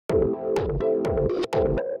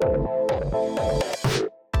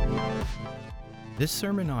This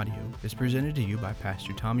sermon audio is presented to you by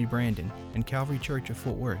Pastor Tommy Brandon and Calvary Church of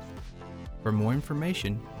Fort Worth. For more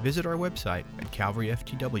information, visit our website at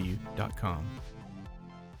calvaryftw.com.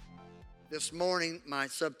 This morning, my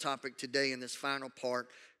subtopic today in this final part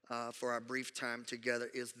for our brief time together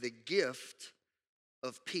is the gift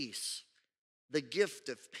of peace. The gift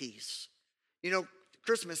of peace. You know,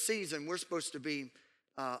 Christmas season, we're supposed to be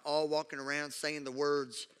all walking around saying the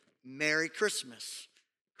words, Merry Christmas.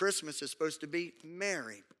 Christmas is supposed to be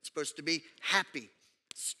merry. It's supposed to be happy.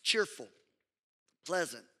 It's cheerful,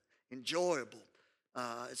 pleasant, enjoyable.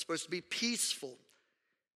 It's supposed to be peaceful.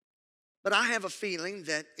 But I have a feeling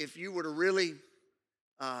that if you were to really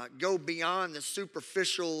go beyond the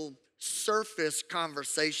superficial surface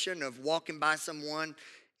conversation of walking by someone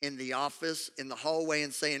in the office, in the hallway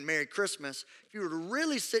and saying Merry Christmas, if you were to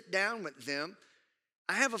really sit down with them,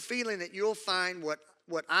 I have a feeling that you'll find what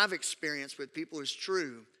I've experienced with people is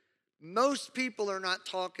true. Most people are not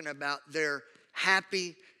talking about their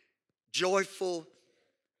happy, joyful,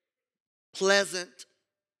 pleasant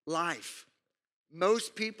life.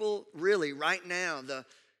 Most people really, right now, the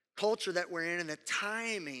culture that we're in and the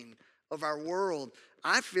timing of our world,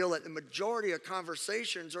 I feel that the majority of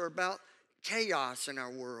conversations are about chaos in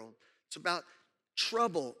our world. It's about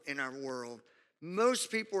trouble in our world. Most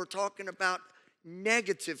people are talking about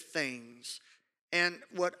negative things. And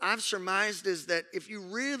what I've surmised is that if you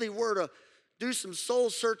really were to do some soul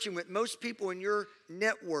searching with most people in your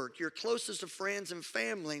network, your closest of friends and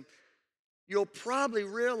family, you'll probably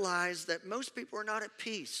realize that most people are not at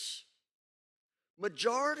peace.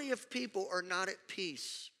 Majority of people are not at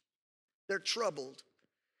peace. They're troubled.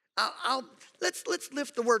 Let's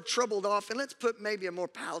lift the word troubled off and let's put maybe a more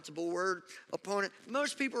palatable word upon it.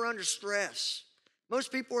 Most people are under stress.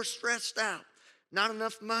 Most people are stressed out. Not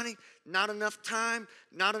enough money, not enough time,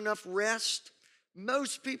 not enough rest.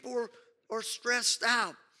 Most people are stressed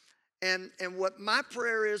out. And what my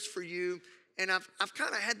prayer is for you, and I've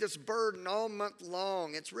kind of had this burden all month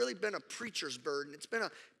long. It's really been a preacher's burden. It's been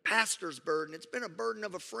a pastor's burden. It's been a burden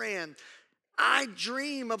of a friend. I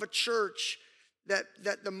dream of a church that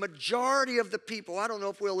the majority of the people, I don't know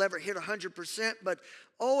if we'll ever hit 100%, but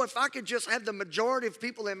if I could just have the majority of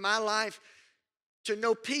people in my life to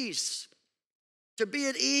know peace, to be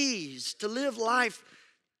at ease, to live life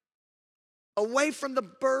away from the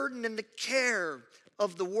burden and the care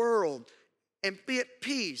of the world and be at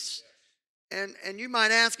peace. And you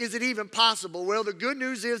might ask, is it even possible? Well, the good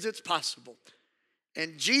news is it's possible.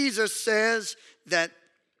 And Jesus says that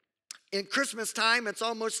in Christmas time, it's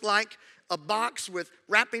almost like a box with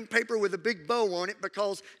wrapping paper with a big bow on it,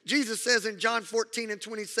 because Jesus says in John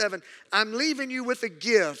 14:27, I'm leaving you with a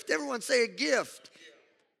gift. Everyone say a gift.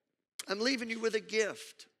 I'm leaving you with a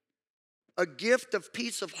gift of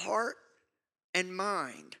peace of heart and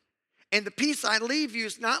mind. And the peace I leave you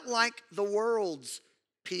is not like the world's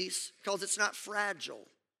peace, because it's not fragile.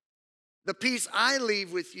 The peace I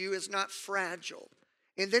leave with you is not fragile.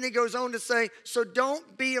 And then he goes on to say, so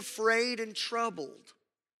don't be afraid and troubled.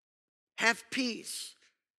 Have peace.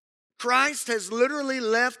 Christ has literally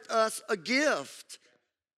left us a gift,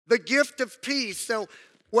 the gift of peace. So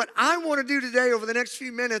what I want to do today over the next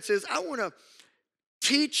few minutes is I want to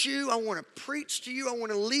teach you, I want to preach to you, I want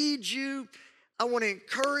to lead you, I want to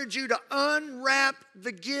encourage you to unwrap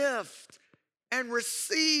the gift and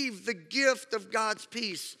receive the gift of God's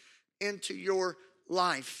peace into your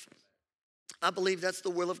life. I believe that's the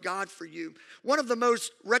will of God for you. One of the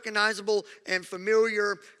most recognizable and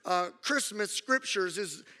familiar Christmas scriptures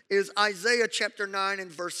is Isaiah chapter 9 and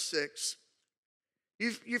verse 6.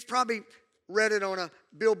 You've probably read it on a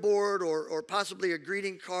billboard or possibly a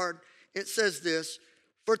greeting card. It says this,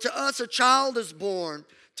 for to us a child is born,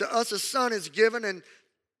 to us a son is given, and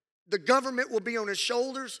the government will be on his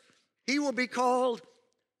shoulders. He will be called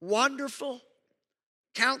Wonderful,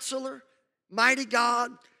 Counselor, Mighty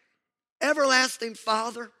God, Everlasting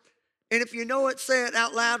Father. And if you know it, say it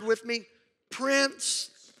out loud with me,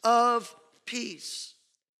 Prince of Peace.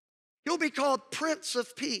 He'll be called Prince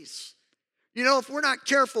of Peace. You know, if we're not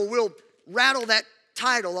careful, we'll rattle that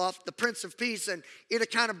title off, the Prince of Peace, and it'll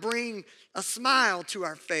kind of bring a smile to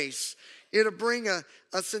our face. It'll bring a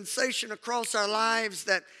sensation across our lives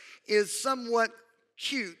that is somewhat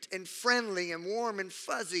cute and friendly and warm and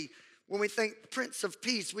fuzzy. When we think Prince of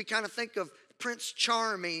Peace, we kind of think of Prince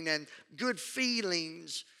Charming and good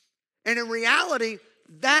feelings. And in reality,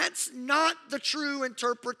 that's not the true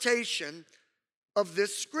interpretation of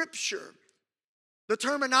this scripture. The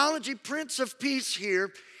terminology Prince of Peace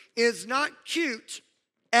here is not cute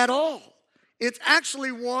at all. It's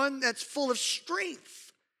actually one that's full of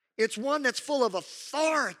strength. It's one that's full of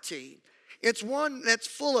authority. It's one that's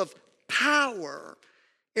full of power.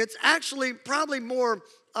 It's actually probably more,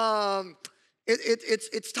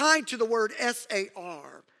 it's tied to the word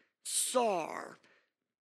S-A-R, SAR.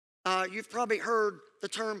 You've probably heard the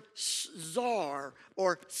term czar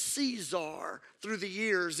or Caesar through the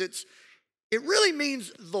years. It really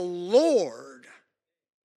means the Lord.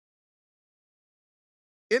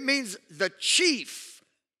 It means the chief,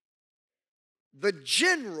 the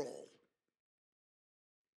general.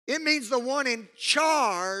 It means the one in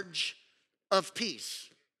charge of peace,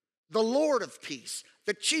 the Lord of peace,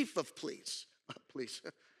 the chief of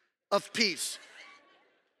of peace.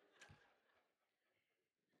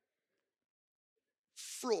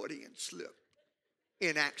 Freudian slip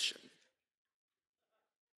in action.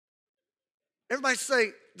 Everybody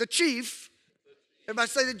say the chief. Everybody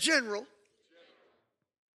say the general.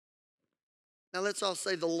 Now let's all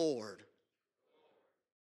say the Lord.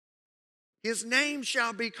 His name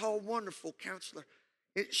shall be called Wonderful Counselor.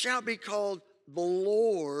 It shall be called the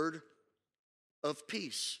Lord of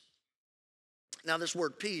Peace. Now this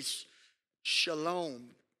word peace,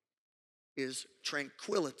 shalom, is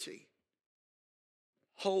tranquility,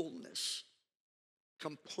 wholeness,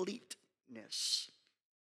 completeness.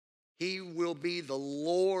 He will be the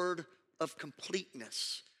Lord of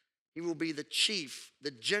completeness. He will be the chief, the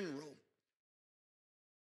general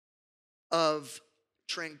of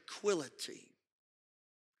tranquility.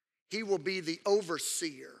 He will be the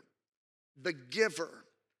overseer, the giver,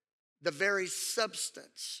 the very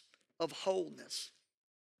substance of wholeness.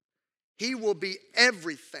 He will be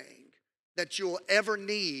everything that you'll ever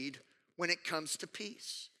need when it comes to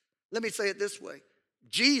peace. Let me say it this way.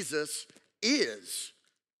 Jesus is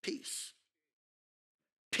peace.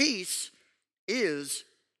 Peace is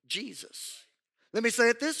Jesus. Let me say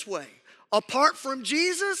it this way. Apart from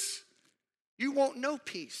Jesus, you won't know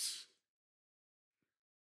peace.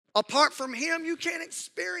 Apart from him, you can't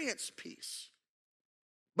experience peace.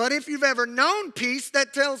 But if you've ever known peace,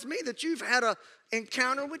 that tells me that you've had an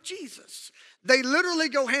encounter with Jesus. They literally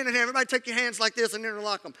go hand in hand. Everybody take your hands like this and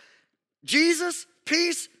interlock them. Jesus,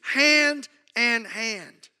 peace, hand and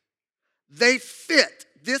hand. They fit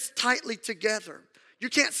this tightly together. You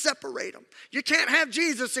can't separate them. You can't have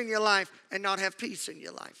Jesus in your life and not have peace in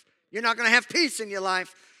your life. You're not going to have peace in your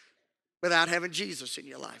life without having Jesus in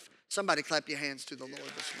your life. Somebody clap your hands to the Lord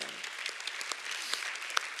this morning.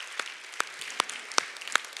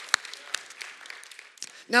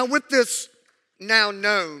 Now with this now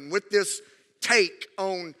known, with this take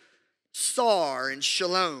on SAR and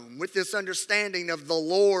shalom, with this understanding of the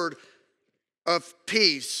Lord of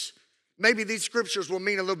peace, maybe these scriptures will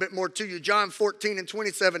mean a little bit more to you. John 14 and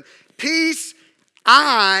 27. Peace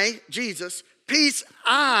Jesus, peace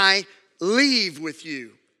I leave with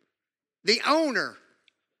you. The owner,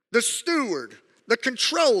 the steward, the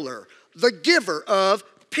controller, the giver of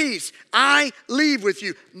peace. I leave with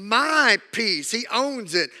you. My peace, he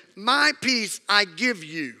owns it. My peace I give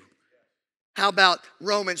you. How about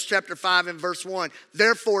Romans chapter 5 and verse 1?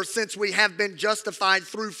 Therefore, since we have been justified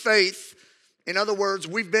through faith, in other words,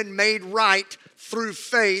 we've been made right through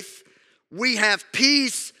faith, we have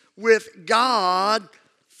peace with God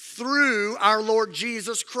through our Lord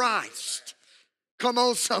Jesus Christ. Come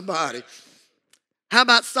on, somebody. How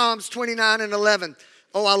about Psalms 29 and 11?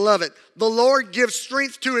 Oh, I love it. The Lord gives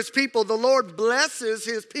strength to his people. The Lord blesses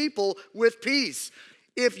his people with peace.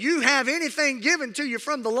 If you have anything given to you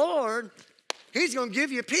from the Lord, he's going to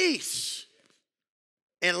give you peace.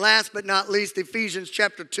 And last but not least, Ephesians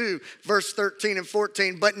chapter 2, verse 13 and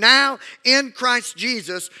 14. But now in Christ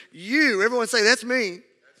Jesus, you, everyone say, that's me.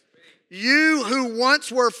 You who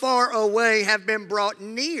once were far away have been brought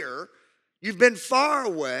near. You've been far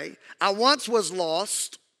away. I once was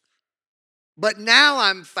lost, but now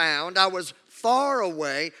I'm found. I was far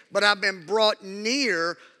away, but I've been brought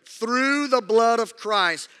near through the blood of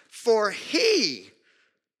Christ. For he,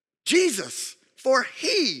 Jesus, for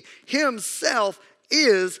he himself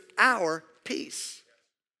is our peace.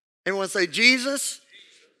 Everyone say, Jesus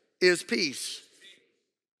is peace.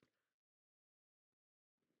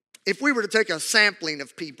 If we were to take a sampling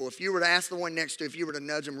of people, if you were to ask the one next to you, if you were to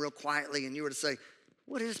nudge them real quietly and you were to say,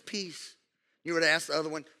 what is peace? You were to ask the other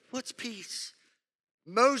one, what's peace?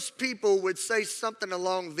 Most people would say something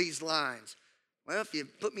along these lines. Well, if you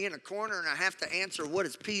put me in a corner and I have to answer what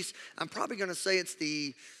is peace, I'm probably going to say it's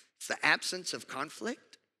the absence of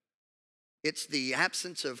conflict. It's the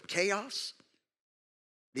absence of chaos,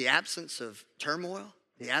 the absence of turmoil,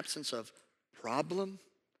 the absence of problem.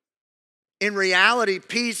 In reality,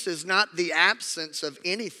 peace is not the absence of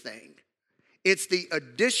anything. It's the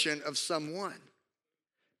addition of someone.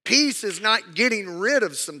 Peace is not getting rid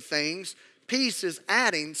of some things. Peace is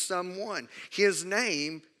adding someone. His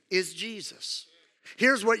name is Jesus.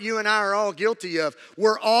 Here's what you and I are all guilty of.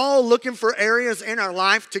 We're all looking for areas in our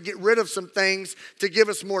life to get rid of some things to give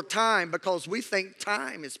us more time because we think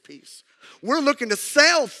time is peace. We're looking to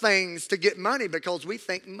sell things to get money because we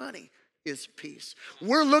think money is peace.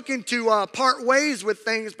 We're looking to part ways with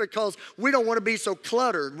things because we don't want to be so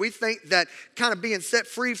cluttered. We think that kind of being set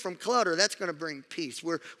free from clutter, that's going to bring peace.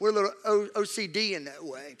 We're a little OCD in that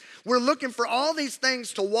way. We're looking for all these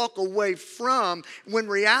things to walk away from, when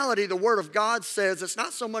reality, the Word of God says it's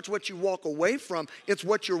not so much what you walk away from, it's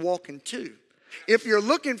what you're walking to. If you're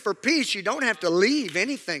looking for peace, you don't have to leave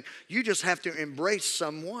anything. You just have to embrace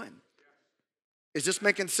someone. Is this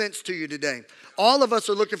making sense to you today? All of us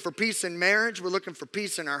are looking for peace in marriage. We're looking for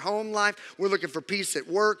peace in our home life. We're looking for peace at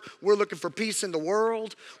work. We're looking for peace in the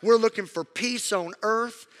world. We're looking for peace on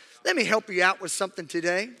earth. Let me help you out with something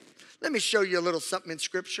today. Let me show you a little something in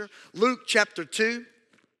Scripture. Luke chapter 2.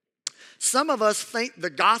 Some of us think the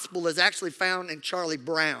gospel is actually found in Charlie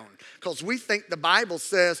Brown because we think the Bible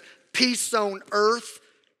says peace on earth,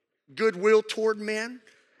 goodwill toward men.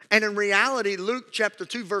 And in reality, Luke chapter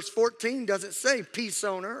 2, verse 14 doesn't say peace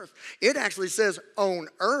on earth. It actually says on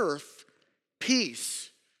earth, peace.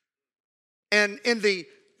 And in the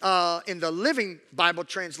Living Bible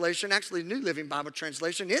translation, actually New Living Bible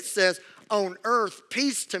translation, it says on earth,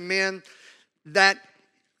 peace to men that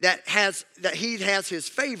he has his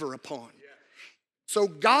favor upon. So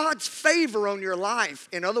God's favor on your life,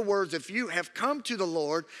 in other words, if you have come to the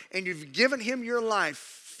Lord and you've given him your life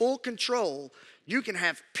full control, you can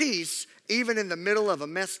have peace even in the middle of a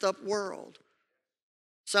messed up world.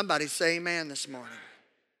 Somebody say amen this morning.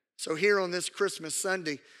 So here on this Christmas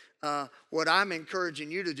Sunday, what I'm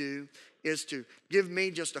encouraging you to do is to give me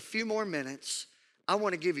just a few more minutes. I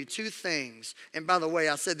want to give you two things. And by the way,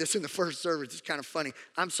 I said this in the first service. It's kind of funny.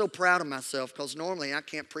 I'm so proud of myself because normally I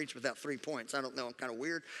can't preach without 3 points. I don't know. I'm kind of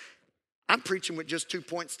weird. I'm preaching with just 2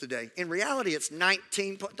 points today. In reality, it's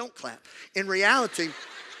 19 points. Don't clap. In reality,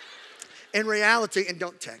 and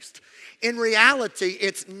don't text. In reality,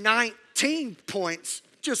 it's 19 points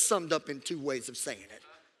just summed up in 2 ways of saying it.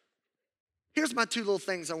 Here's my 2 little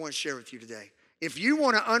things I want to share with you today. If you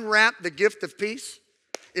want to unwrap the gift of peace,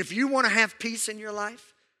 if you want to have peace in your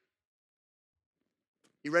life,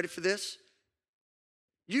 you ready for this?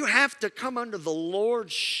 You have to come under the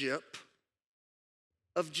lordship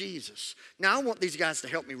of Jesus. Now, I want these guys to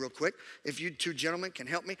help me real quick. If you 2 gentlemen can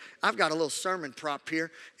help me. I've got a little sermon prop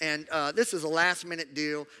here, and this is a last-minute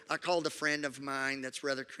deal. I called a friend of mine that's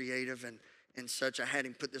rather creative and such. I had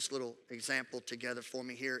him put this little example together for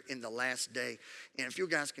me here in the last day. And if you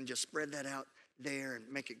guys can just spread that out there and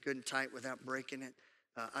make it good and tight without breaking it,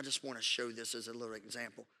 I just want to show this as a little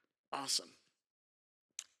example. Awesome.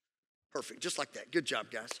 Perfect, just like that. Good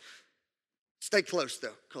job, guys. Stay close,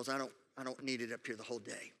 though, because I don't need it up here the whole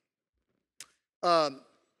day.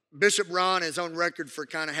 Bishop Ron is on record for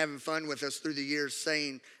kind of having fun with us through the years,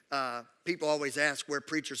 saying people always ask where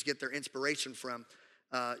preachers get their inspiration from.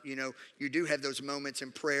 You do have those moments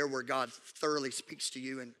in prayer where God thoroughly speaks to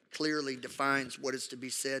you and clearly defines what is to be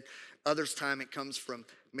said. Others time it comes from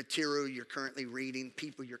material you're currently reading,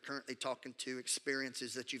 people you're currently talking to,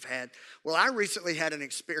 experiences that you've had. Well, I recently had an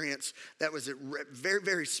experience that was very,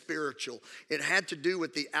 very spiritual. It had to do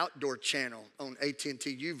with the Outdoor Channel on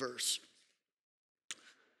AT&T UVerse.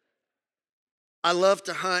 I love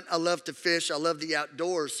to hunt, I love to fish, I love the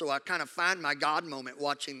outdoors, so I kind of find my God moment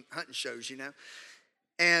watching hunting shows, you know.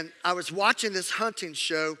 And I was watching this hunting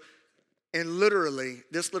show, and literally,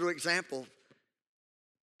 this little example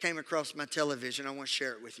came across my television. I want to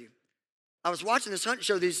share it with you. I was watching this hunting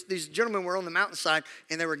show. These gentlemen were on the mountainside,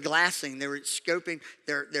 and they were glassing. They were scoping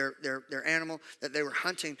their animal that they were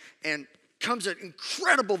hunting, and comes an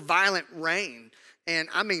incredible violent rain, and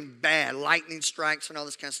I mean bad, lightning strikes and all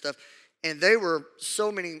this kind of stuff. And they were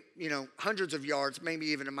so many, hundreds of yards, maybe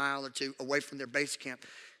even a mile or 2 away from their base camp.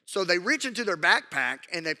 So they reach into their backpack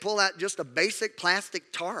and they pull out just a basic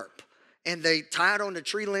plastic tarp and they tie it onto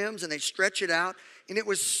tree limbs and they stretch it out. And it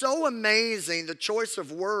was so amazing, the choice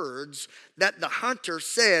of words that the hunter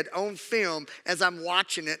said on film as I'm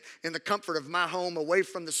watching it in the comfort of my home away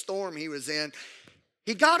from the storm he was in.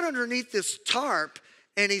 He got underneath this tarp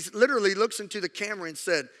and he literally looks into the camera and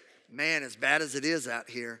said, "Man, as bad as it is out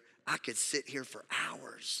here, I could sit here for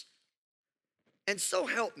hours." And so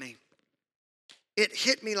help me, it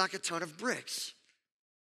hit me like a ton of bricks.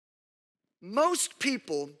 Most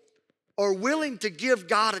people are willing to give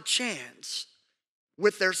God a chance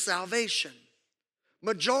with their salvation,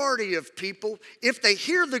 majority of people, if they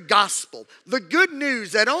hear the gospel, the good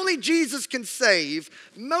news that only Jesus can save,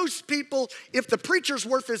 most people, if the preacher's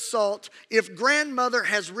worth his salt, if grandmother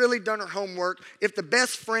has really done her homework, if the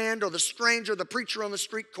best friend or the stranger, the preacher on the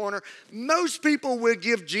street corner, most people will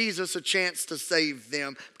give Jesus a chance to save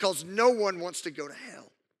them because no one wants to go to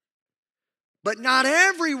hell. But not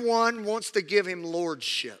everyone wants to give him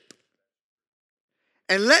lordship.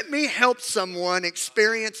 And let me help someone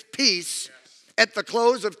experience peace at the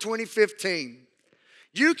close of 2015.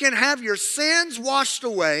 You can have your sins washed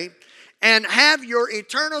away and have your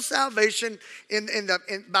eternal salvation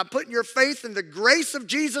by putting your faith in the grace of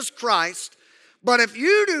Jesus Christ. But if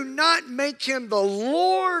you do not make him the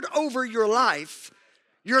Lord over your life,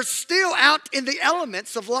 you're still out in the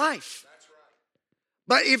elements of life.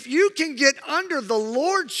 But if you can get under the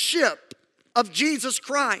lordship of Jesus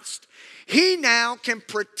Christ, he now can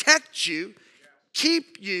protect you,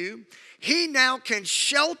 keep you. He now can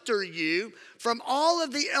shelter you from all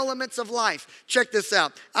of the elements of life. Check this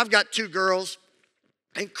out. I've got 2 girls,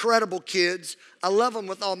 incredible kids. I love them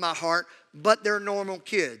with all my heart, but they're normal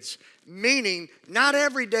kids. Meaning, not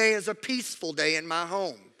every day is a peaceful day in my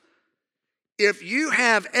home. If you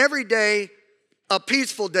have every day a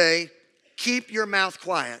peaceful day, keep your mouth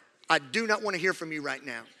quiet. I do not want to hear from you right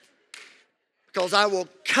now, because I will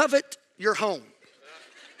covet your home.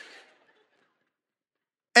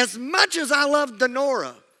 As much as I love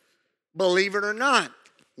Denora, believe it or not,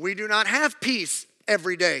 we do not have peace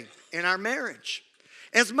every day in our marriage.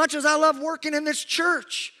 As much as I love working in this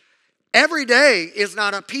church, every day is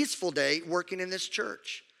not a peaceful day working in this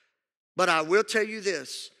church. But I will tell you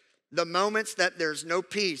this, the moments that there's no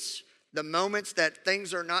peace, the moments that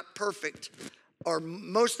things are not perfect, are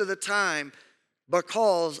most of the time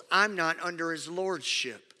because I'm not under his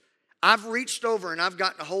lordship. I've reached over and I've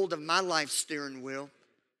gotten a hold of my life steering wheel.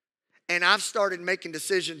 And I've started making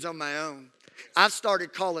decisions on my own. I've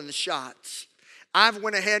started calling the shots. I've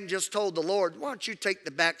went ahead and just told the Lord, why don't you take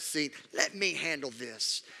the back seat? Let me handle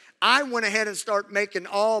this. I went ahead and started making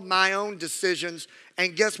all my own decisions.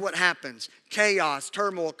 And guess what happens? Chaos,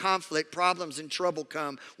 turmoil, conflict, problems, and trouble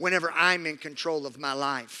come whenever I'm in control of my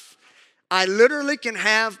life. I literally can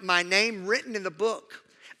have my name written in the book.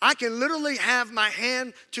 I can literally have my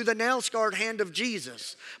hand to the nail-scarred hand of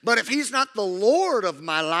Jesus. But if he's not the Lord of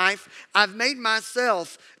my life, I've made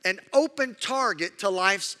myself an open target to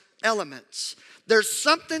life's elements. There's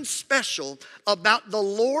something special about the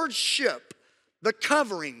lordship, the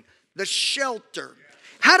covering, the shelter.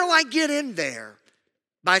 How do I get in there?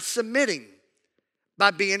 By submitting, by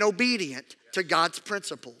being obedient to God's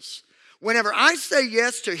principles. Whenever I say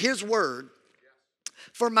yes to his word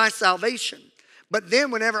for my salvation, but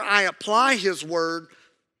then whenever I apply his word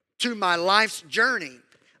to my life's journey,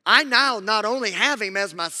 I now not only have him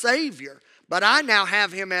as my Savior, but I now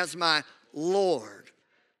have him as my Lord.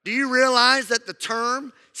 Do you realize that the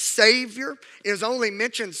term Savior is only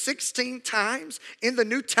mentioned 16 times in the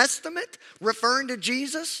New Testament referring to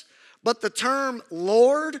Jesus? But the term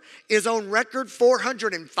Lord is on record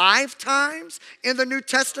 405 times in the New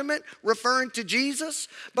Testament referring to Jesus,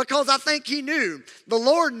 because I think he knew, the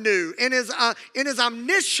Lord knew in his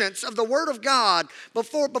omniscience of the Word of God,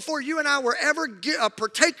 before you and I were ever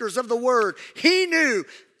partakers of the Word, he knew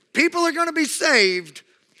people are going to be saved,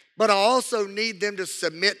 but I also need them to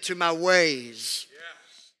submit to my ways.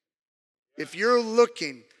 If you're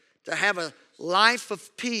looking to have a life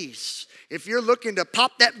of peace, if you're looking to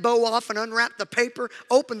pop that bow off and unwrap the paper,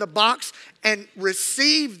 open the box, and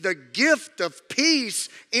receive the gift of peace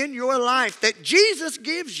in your life that Jesus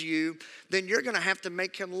gives you, then you're going to have to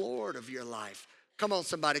make him Lord of your life. Come on,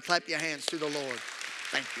 somebody, clap your hands to the Lord.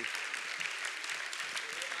 Thank you.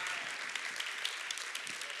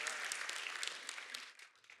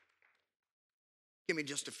 Give me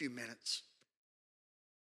just a few minutes.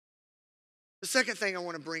 The second thing I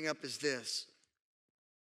want to bring up is this.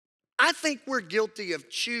 I think we're guilty of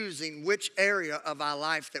choosing which area of our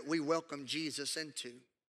life that we welcome Jesus into.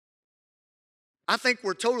 I think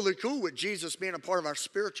we're totally cool with Jesus being a part of our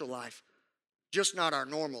spiritual life, just not our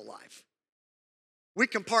normal life. We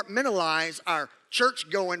compartmentalize our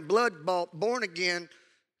church-going, blood-bought, born-again,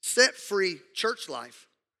 set-free church life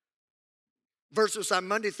versus our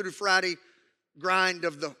Monday through Friday grind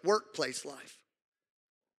of the workplace life.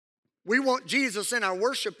 We want Jesus in our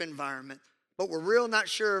worship environment, but we're really not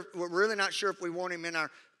sure if we want him in our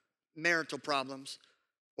marital problems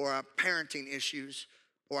or our parenting issues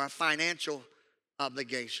or our financial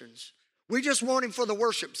obligations. We just want him for the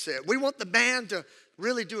worship set. We want the band to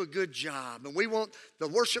really do a good job, and we want the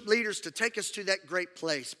worship leaders to take us to that great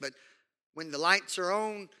place. But when the lights are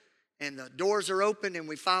on and the doors are open and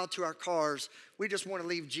we file to our cars, we just want to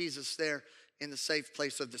leave Jesus there in the safe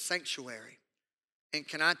place of the sanctuary. And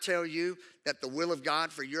can I tell you that the will of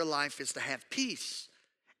God for your life is to have peace?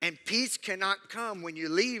 And peace cannot come when you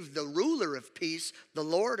leave the ruler of peace, the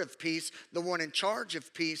Lord of peace, the one in charge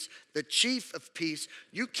of peace, the chief of peace.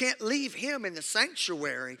 You can't leave him in the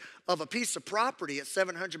sanctuary of a piece of property at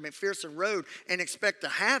 700 McPherson Road and expect to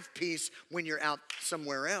have peace when you're out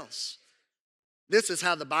somewhere else. This is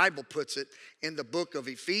how the Bible puts it in the book of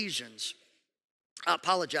Ephesians. I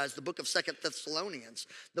apologize, the book of 2 Thessalonians.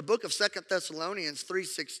 The book of 2 Thessalonians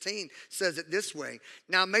 3:16 says it this way.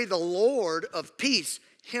 Now may the Lord of peace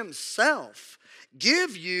himself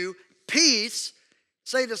give you peace,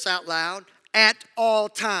 say this out loud, at all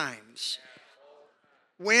times.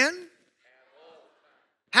 When?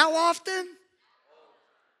 How often?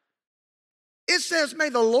 It says, may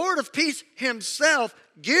the Lord of peace himself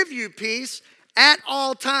give you peace at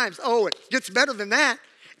all times. Oh, it gets better than that.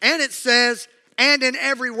 And it says, and in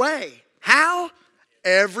every way. How?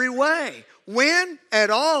 Every way. When? At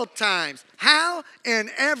all times. How? In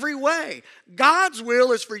every way. God's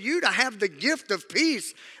will is for you to have the gift of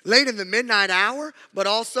peace late in the midnight hour, but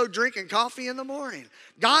also drinking coffee in the morning.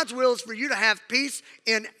 God's will is for you to have peace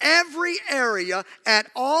in every area at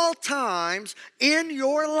all times in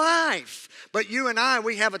your life. But you and I,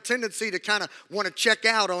 we have a tendency to kind of want to check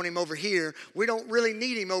out on him over here. We don't really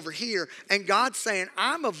need him over here. And God's saying,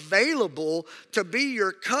 I'm available to be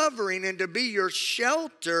your covering and to be your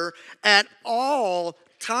shelter at all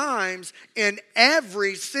times in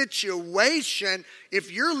every situation.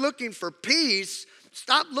 If you're looking for peace,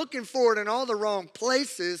 stop looking for it in all the wrong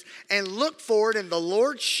places and look for it in the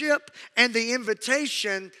lordship and the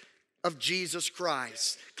invitation of Jesus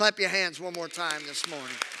Christ. Clap your hands one more time this morning.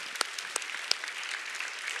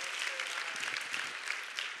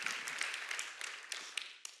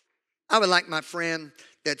 I would like my friend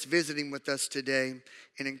that's visiting with us today,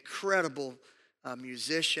 an incredible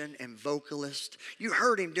musician and vocalist. You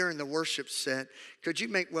heard him during the worship set. Could you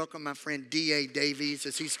make welcome my friend D.A. Davies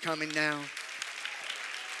as he's coming now?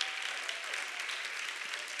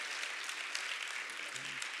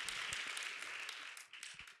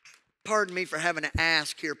 Pardon me for having to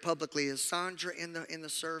ask here publicly, is Sandra in the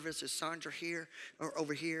service? Is Sandra here or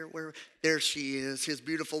over here? Where? There she is. His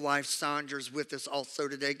beautiful wife Sandra's with us also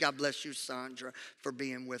today. God bless you, Sandra, for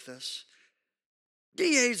being with us.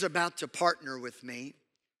 DA's about to partner with me,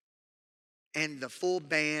 and the full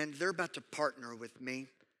band, they're about to partner with me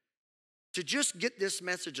to just get this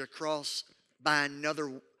message across by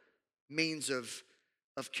another means of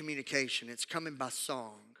communication. It's coming by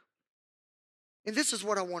song. And this is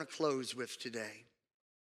what I want to close with today.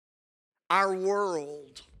 Our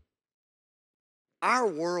world's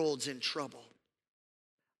in trouble.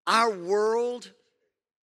 Our world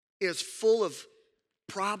is full of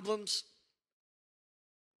problems,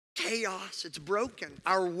 chaos. It's broken.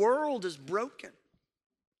 Our world is broken.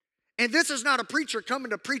 And this is not a preacher coming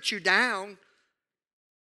to preach you down.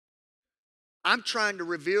 I'm trying to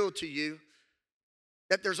reveal to you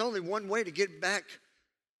that there's only one way to get back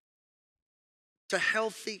to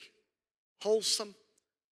healthy, wholesome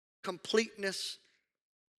completeness.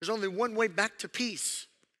 There's only one way back to peace.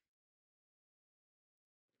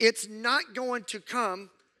 It's not going to come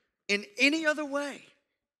in any other way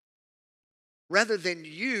rather than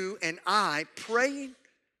you and I praying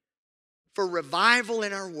for revival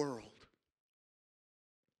in our world,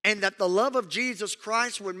 and that the love of Jesus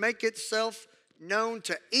Christ would make itself known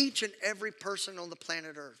to each and every person on the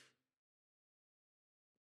planet Earth.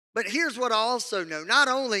 But here's what I also know. Not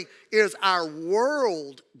only is our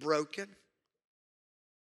world broken,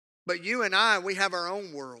 but you and I, we have our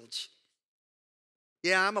own worlds.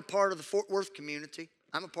 Yeah, I'm a part of the Fort Worth community.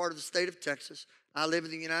 I'm a part of the state of Texas. I live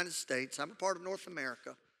in the United States. I'm a part of North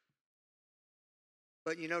America.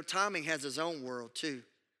 But you know, Tommy has his own world too.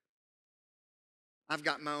 I've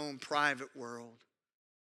got my own private world.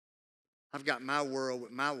 I've got my world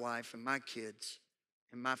with my wife and my kids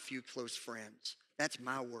and my few close friends. That's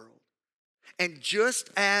my world. And just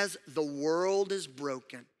as the world is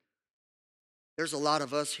broken, there's a lot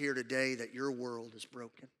of us here today that your world is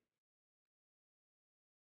broken.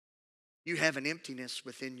 You have an emptiness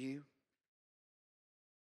within you,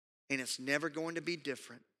 and it's never going to be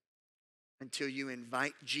different until you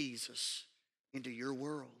invite Jesus into your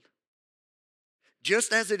world.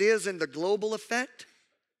 Just as it is in the global effect,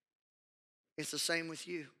 it's the same with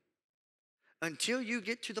you. Until you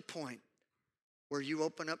get to the point where you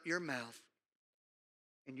open up your mouth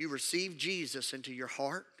and you receive Jesus into your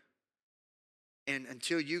heart, and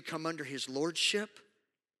until you come under his lordship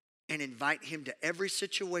and invite him to every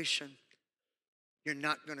situation, you're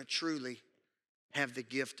not going to truly have the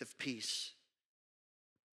gift of peace.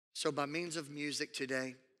 So by means of music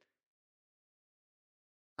today,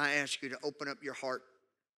 I ask you to open up your heart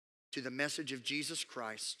to the message of Jesus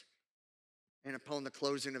Christ. And upon the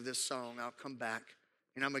closing of this song, I'll come back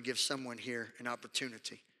and I'm going to give someone here an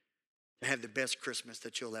opportunity to have the best Christmas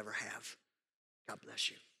that you'll ever have. God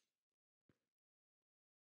bless you.